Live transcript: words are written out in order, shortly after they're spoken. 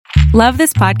Love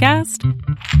this podcast?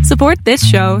 Support this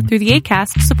show through the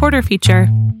Acast supporter feature.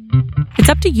 It's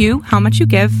up to you how much you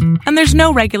give, and there's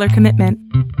no regular commitment.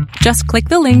 Just click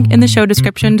the link in the show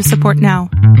description to support now.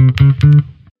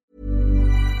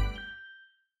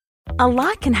 A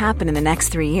lot can happen in the next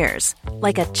 3 years.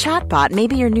 Like a chatbot may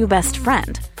be your new best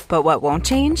friend. But what won't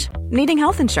change? Needing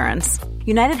health insurance.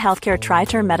 United Healthcare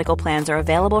Tri-Term Medical Plans are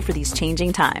available for these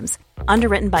changing times.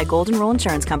 Underwritten by Golden Rule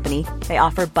Insurance Company, they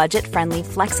offer budget-friendly,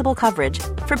 flexible coverage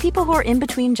for people who are in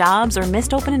between jobs or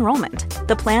missed open enrollment.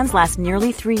 The plans last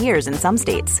nearly 3 years in some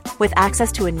states, with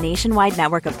access to a nationwide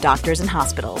network of doctors and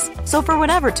hospitals. So for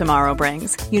whatever tomorrow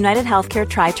brings, United Healthcare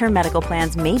Tri-Term Medical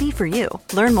Plans may be for you.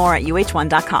 Learn more at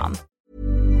uh1.com.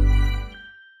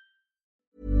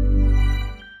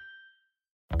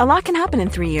 A lot can happen in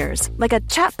 3 years, like a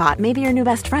chatbot may be your new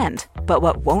best friend. But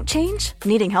what won't change?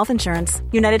 Needing health insurance.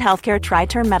 United Healthcare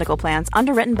Tri-Term Medical Plans,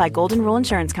 underwritten by Golden Rule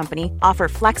Insurance Company, offer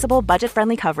flexible,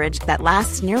 budget-friendly coverage that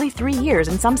lasts nearly 3 years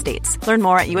in some states. Learn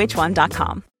more at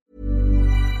uh1.com.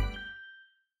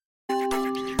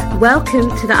 Welcome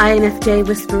to the INFJ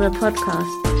Whisperer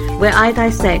podcast, where I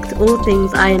dissect all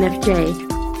things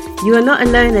INFJ. You are not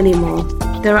alone anymore.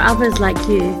 There are others like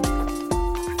you.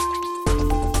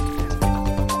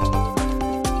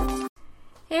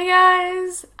 Hey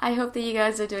guys! I hope that you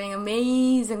guys are doing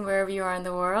amazing wherever you are in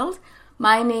the world.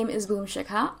 My name is Boom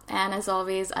Shikha, and as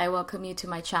always, I welcome you to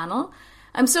my channel.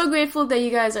 I'm so grateful that you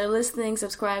guys are listening,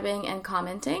 subscribing, and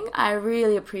commenting. I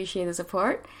really appreciate the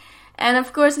support. And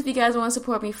of course, if you guys want to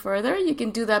support me further, you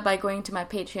can do that by going to my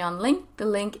Patreon link. The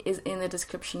link is in the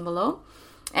description below.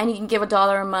 And you can give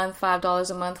 $1 a month,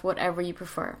 $5 a month, whatever you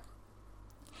prefer.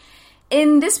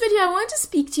 In this video, I want to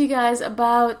speak to you guys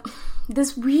about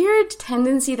this weird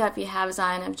tendency that we have as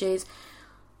INFJs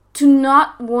to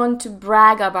not want to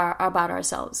brag about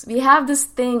ourselves. We have this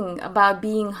thing about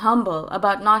being humble,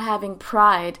 about not having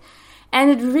pride, and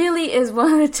it really is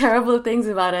one of the terrible things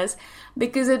about us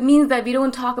because it means that we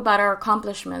don't talk about our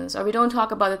accomplishments or we don't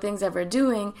talk about the things that we're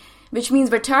doing, which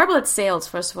means we're terrible at sales,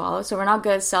 first of all, so we're not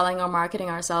good at selling or marketing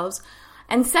ourselves.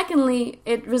 And secondly,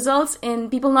 it results in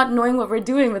people not knowing what we're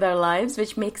doing with our lives,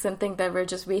 which makes them think that we're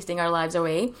just wasting our lives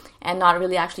away and not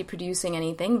really actually producing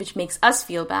anything, which makes us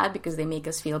feel bad because they make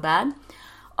us feel bad.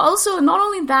 Also, not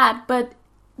only that, but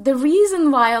the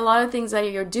reason why a lot of things that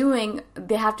you're doing,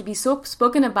 they have to be so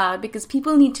spoken about because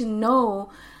people need to know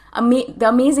the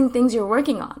amazing things you're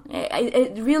working on.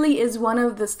 It really is one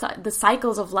of the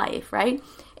cycles of life, right?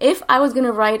 If I was going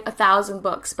to write 1,000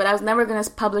 books, but I was never going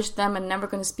to publish them and never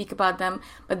going to speak about them,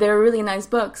 but they're really nice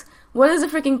books, what is the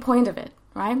freaking point of it,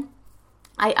 right?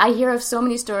 I hear of so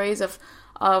many stories of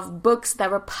books that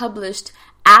were published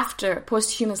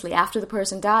posthumously, after the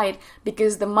person died,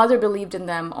 because the mother believed in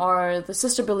them, or the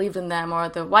sister believed in them, or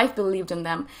the wife believed in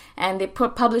them, and they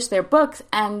published their books,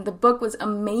 and the book was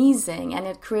amazing, and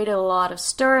it created a lot of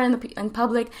stir in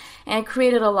public, and it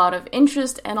created a lot of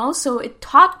interest, and also it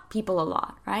taught people a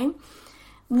lot, right?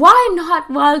 Why not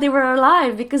while they were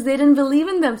alive? Because they didn't believe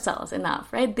in themselves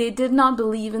enough, right? They did not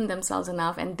believe in themselves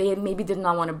enough, and they maybe did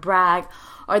not want to brag,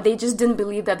 or they just didn't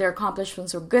believe that their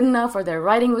accomplishments were good enough, or their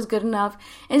writing was good enough.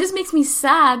 And it just makes me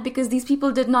sad because these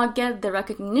people did not get the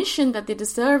recognition that they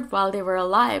deserved while they were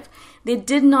alive. They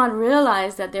did not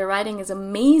realize that their writing is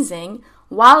amazing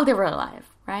while they were alive,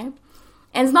 right?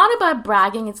 And it's not about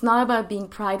bragging, it's not about being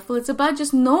prideful, it's about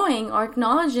just knowing or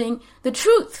acknowledging the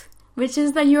truth, which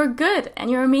is that you're good and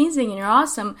you're amazing and you're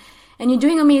awesome and you're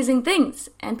doing amazing things,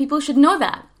 and people should know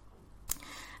that.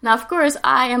 Now, of course,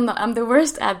 I'm the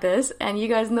worst at this, and you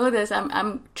guys know this.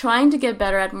 I'm trying to get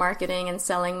better at marketing and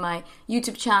selling my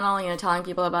YouTube channel, telling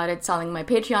people about it, selling my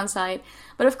Patreon site.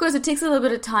 But of course, it takes a little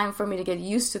bit of time for me to get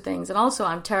used to things. And also,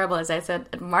 I'm terrible, as I said,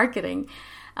 at marketing.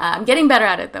 I'm getting better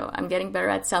at it, though. I'm getting better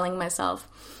at selling myself.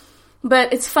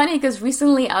 But it's funny because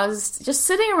recently I was just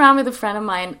sitting around with a friend of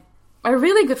mine, a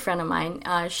really good friend of mine.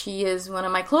 She is one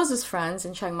of my closest friends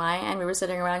in Chiang Mai, and we were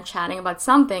sitting around chatting about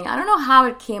something. I don't know how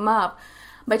it came up,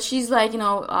 but she's like,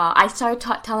 I started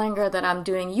telling her that I'm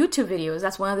doing YouTube videos.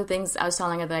 That's one of the things I was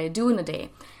telling her that I do in a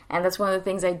day. And that's one of the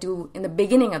things I do in the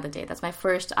beginning of the day. That's my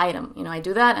first item. I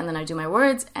do that, and then I do my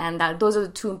words, and those are the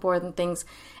two important things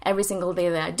every single day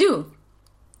that I do.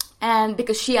 And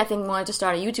because she, I think, wanted to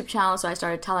start a YouTube channel, so I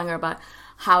started telling her about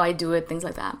how I do it, things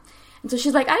like that. And so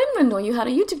she's like, I didn't even know you had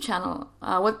a YouTube channel.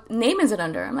 What name is it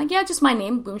under? I'm like, yeah, just my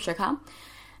name, Boom Shikha.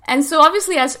 And so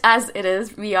obviously, as it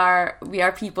is, we are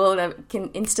people that can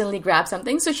instantly grab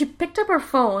something. So she picked up her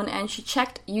phone and she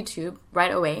checked YouTube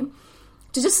right away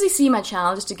to just see my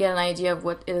channel, just to get an idea of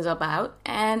what it is about.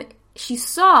 And she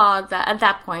saw that at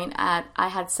that point, I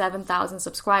had 7,000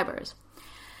 subscribers.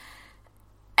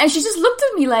 And she just looked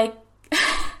at me like,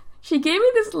 she gave me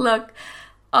this look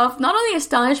of not only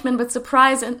astonishment, but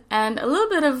surprise and a little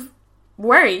bit of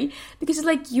worry, because she's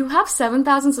like, you have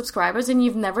 7,000 subscribers and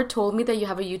you've never told me that you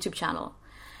have a YouTube channel.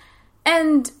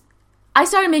 And I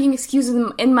started making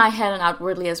excuses in my head and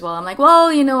outwardly as well. I'm like,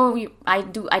 well, you know, I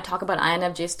talk about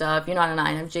INFJ stuff. You're not an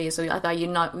INFJ, so I thought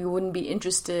you wouldn't be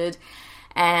interested.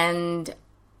 And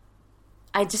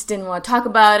I just didn't want to talk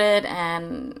about it.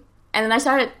 And then I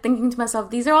started thinking to myself,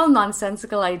 these are all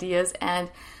nonsensical ideas and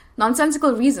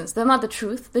nonsensical reasons. They're not the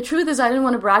truth. The truth is I didn't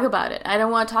want to brag about it. I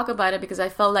didn't want to talk about it because I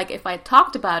felt like if I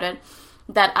talked about it,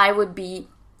 that I would be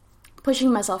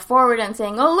pushing myself forward and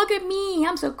saying, oh, look at me,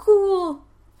 I'm so cool.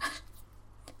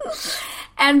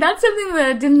 And that's something that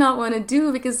I did not want to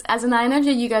do, because as an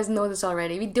INFJ, you guys know this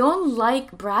already. We don't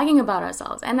like bragging about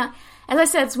ourselves. And as I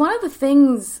said, it's one of the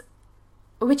things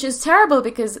which is terrible,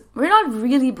 because we're not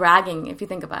really bragging if you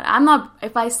think about it.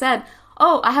 If I said,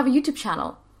 oh, I have a YouTube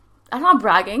channel, I'm not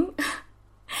bragging.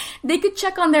 They could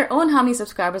check on their own how many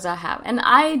subscribers I have. And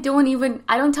I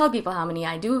don't tell people how many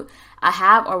I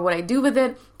have or what I do with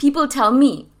it. People tell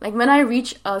me. Like when I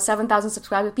reach 7,000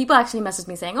 subscribers, people actually message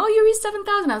me saying, oh, you reached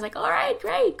 7,000. I was like, all right,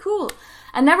 great, cool.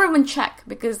 I never even check,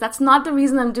 because that's not the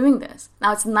reason I'm doing this.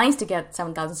 Now, it's nice to get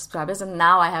 7,000 subscribers, and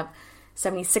now I have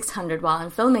 7,600 while I'm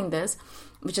filming this,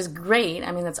 which is great.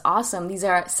 I mean, that's awesome. These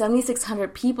are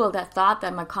 7,600 people that thought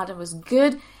that my content was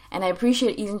good, and I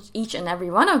appreciate each and every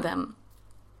one of them.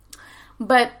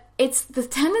 But it's the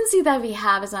tendency that we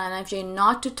have as an INFJ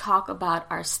not to talk about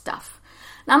our stuff.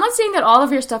 Now, I'm not saying that all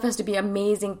of your stuff has to be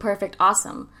amazing, perfect,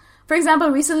 awesome. For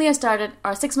example, 6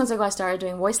 months ago, I started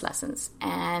doing voice lessons.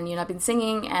 And, I've been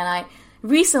singing, and I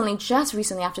just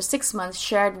recently, after 6 months,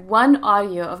 shared one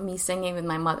audio of me singing with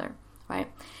my mother, right?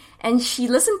 And she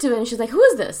listened to it, and she's like, who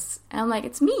is this? And I'm like,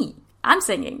 it's me. I'm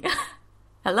singing.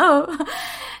 Hello.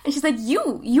 And she's like,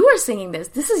 you are singing this.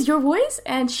 This is your voice?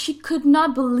 And she could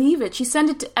not believe it. She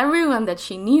sent it to everyone that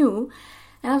she knew.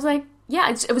 And I was like, yeah,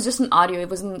 it was just an audio. It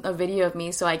wasn't a video of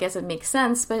me, so I guess it makes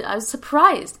sense. But I was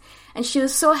surprised. And she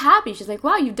was so happy. She's like,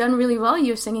 wow, you've done really well.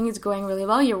 Your singing is going really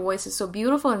well. Your voice is so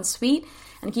beautiful and sweet.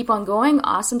 And keep on going.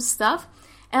 Awesome stuff.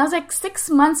 And I was like, 6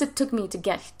 months it took me to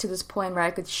get to this point where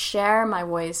I could share my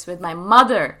voice with my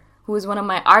mother, who is one of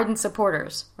my ardent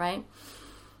supporters, right?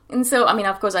 And so, I mean,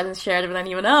 of course, I didn't share it with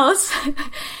anyone else.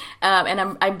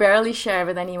 And I barely share it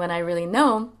with anyone I really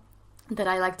know that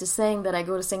I like to sing, that I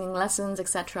go to singing lessons,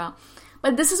 etc.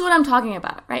 But this is what I'm talking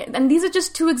about, right? And these are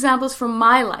just 2 examples from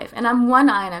my life. And I'm one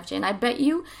INFJ. And I bet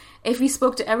you, if we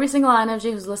spoke to every single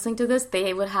INFJ who's listening to this,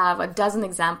 they would have a dozen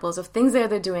examples of things that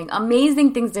they're doing,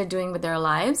 amazing things they're doing with their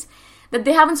lives that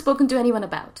they haven't spoken to anyone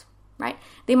about, right?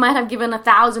 They might have given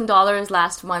 $1,000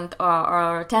 last month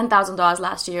or $10,000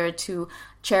 last year to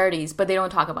charities, but they don't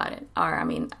talk about it. Or, I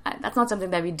mean, that's not something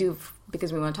that we do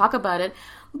because we want to talk about it.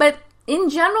 But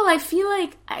in general, I feel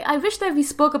like I wish that we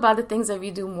spoke about the things that we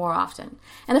do more often.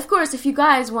 And of course, if you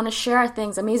guys want to share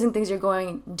things, amazing things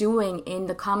you're doing in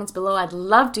the comments below, I'd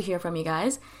love to hear from you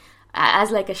guys. As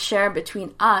like a share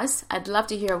between us, I'd love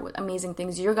to hear what amazing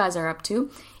things you guys are up to.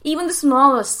 Even the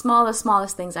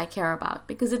smallest things I care about,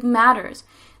 because it matters.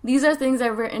 These are things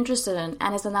that we're interested in.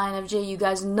 And as an INFJ, you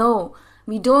guys know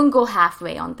we don't go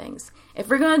halfway on things. If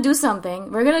we're going to do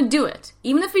something, we're going to do it.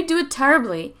 Even if we do it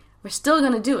terribly, we're still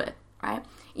going to do it, right?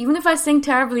 Even if I sing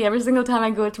terribly every single time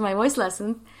I go to my voice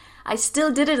lessons, I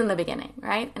still did it in the beginning,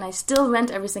 right? And I still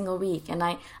went every single week, and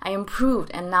I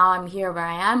improved, and now I'm here where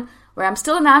I am, where I'm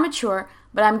still an amateur,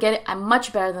 but I'm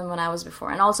much better than when I was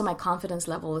before. And also my confidence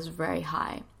level is very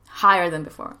high, higher than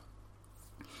before.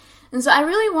 And so I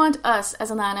really want us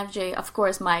as an INFJ, of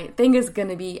course, my thing is going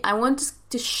to be, I want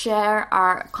to share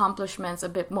our accomplishments a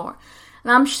bit more.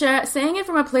 And I'm saying it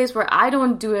from a place where I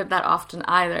don't do it that often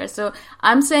either. So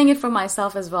I'm saying it for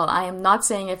myself as well. I am not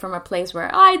saying it from a place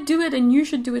where I do it and you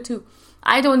should do it too.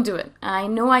 I don't do it. And I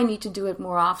know I need to do it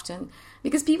more often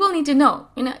because people need to know.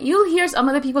 You'll hear some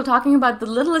other people talking about the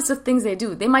littlest of things they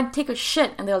do. They might take a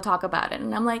shit and they'll talk about it.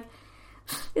 And I'm like,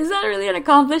 is that really an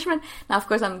accomplishment? Now, of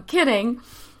course, I'm kidding.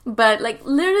 But like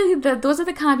literally, those are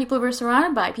the kind of people we're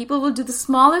surrounded by. People will do the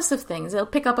smallest of things. They'll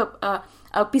pick up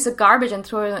a piece of garbage and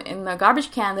throw it in the garbage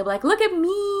can. They'll be like, look at me,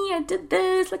 I did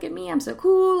this, look at me, I'm so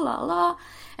cool, la la.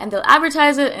 And they'll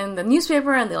advertise it in the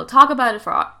newspaper and they'll talk about it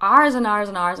for hours and hours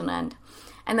and hours on end.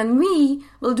 And then we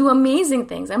will do amazing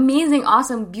things, amazing,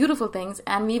 awesome, beautiful things,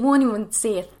 and we won't even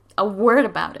say a word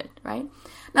about it, right?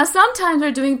 Now, sometimes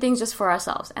we're doing things just for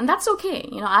ourselves, and that's okay.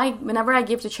 Whenever I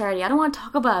give to charity, I don't want to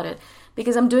talk about it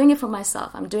because I'm doing it for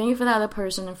myself. I'm doing it for the other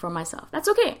person and for myself. That's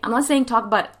okay. I'm not saying talk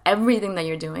about everything that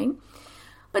you're doing,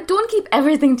 But don't keep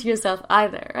everything to yourself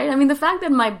either, right? I mean, the fact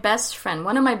that my best friend,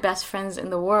 one of my best friends in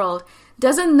the world,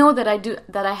 doesn't know that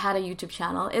I had a YouTube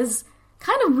channel is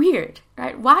kind of weird,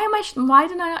 right? Why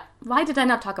did I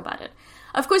not talk about it?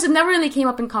 Of course, it never really came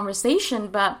up in conversation,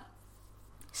 but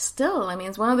still, I mean,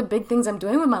 it's one of the big things I'm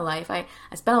doing with my life. I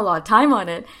spend a lot of time on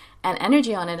it and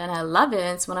energy on it, and I love it.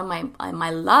 And it's one of my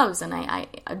loves, and I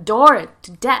adore it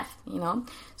to death, you know?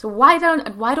 So why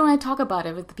don't I talk about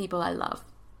it with the people I love?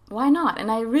 Why not? And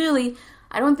I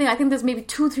think there's maybe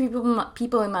 2-3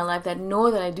 people in my life that know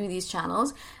that I do these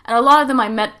channels, and a lot of them I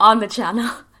met on the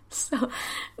channel. So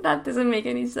that doesn't make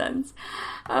any sense.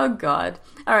 Oh God.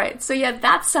 All right. So yeah,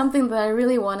 that's something that I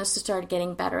really want us to start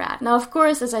getting better at. Now, of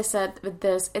course, as I said with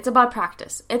this, it's about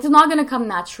practice. It's not going to come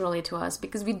naturally to us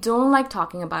because we don't like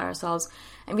talking about ourselves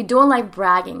and we don't like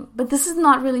bragging. But this is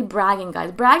not really bragging,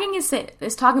 guys. Bragging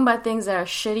is talking about things that are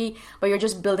shitty, but you're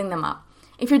just building them up.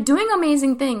 If you're doing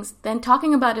amazing things, then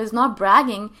talking about it is not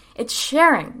bragging, it's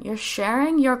sharing. You're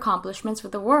sharing your accomplishments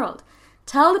with the world.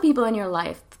 Tell the people in your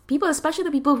life, especially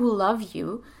the people who love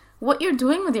you, what you're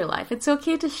doing with your life. It's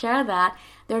okay to share that.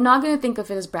 They're not going to think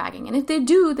of it as bragging. And if they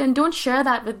do, then don't share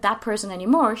that with that person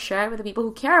anymore. Share it with the people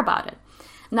who care about it.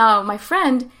 Now, my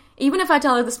friend, even if I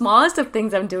tell her the smallest of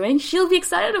things I'm doing, she'll be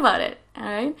excited about it. All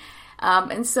right?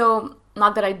 And so,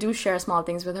 not that I do share small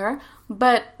things with her,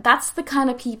 but those are the kind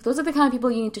of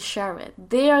people you need to share with.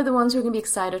 They are the ones who are going to be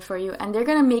excited for you, and they're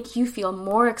going to make you feel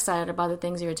more excited about the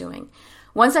things you're doing.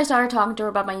 Once I started talking to her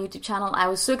about my YouTube channel, I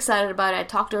was so excited about it. I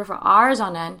talked to her for hours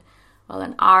on end. Well,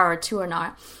 an hour or two an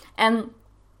hour. And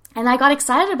I got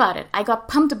excited about it. I got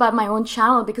pumped about my own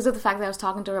channel because of the fact that I was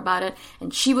talking to her about it.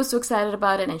 And she was so excited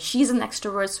about it. And she's an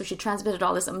extrovert, so she transmitted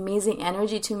all this amazing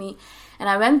energy to me. And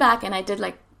I went back and I did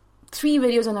like 3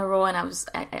 videos in a row, and I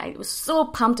was so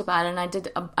pumped about it.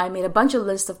 And I made a bunch of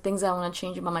lists of things I want to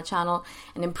change about my channel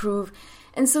and improve.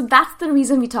 And so that's the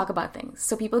reason we talk about things.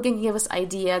 So people can give us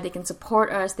idea, they can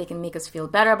support us, they can make us feel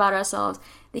better about ourselves,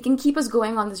 they can keep us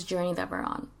going on this journey that we're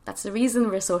on. That's the reason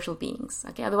we're social beings.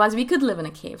 Okay, otherwise we could live in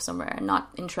a cave somewhere and not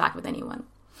interact with anyone.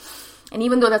 And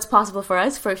even though that's possible for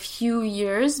us for a few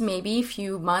years, maybe a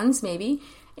few months, maybe,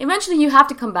 eventually you have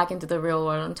to come back into the real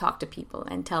world and talk to people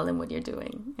and tell them what you're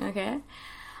doing. Okay?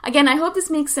 Again, I hope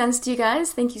this makes sense to you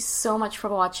guys. Thank you so much for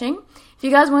watching. If you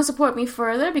guys want to support me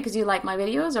further because you like my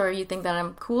videos or you think that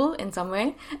I'm cool in some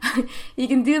way, you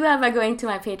can do that by going to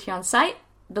my Patreon site.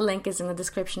 The link is in the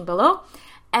description below.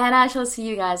 And I shall see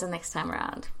you guys the next time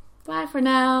around. Bye for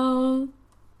now.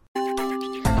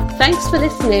 Thanks for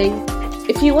listening.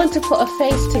 If you want to put a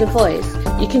face to the voice,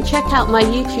 you can check out my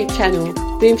YouTube channel,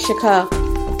 Boom Shikha.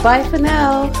 Bye for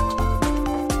now.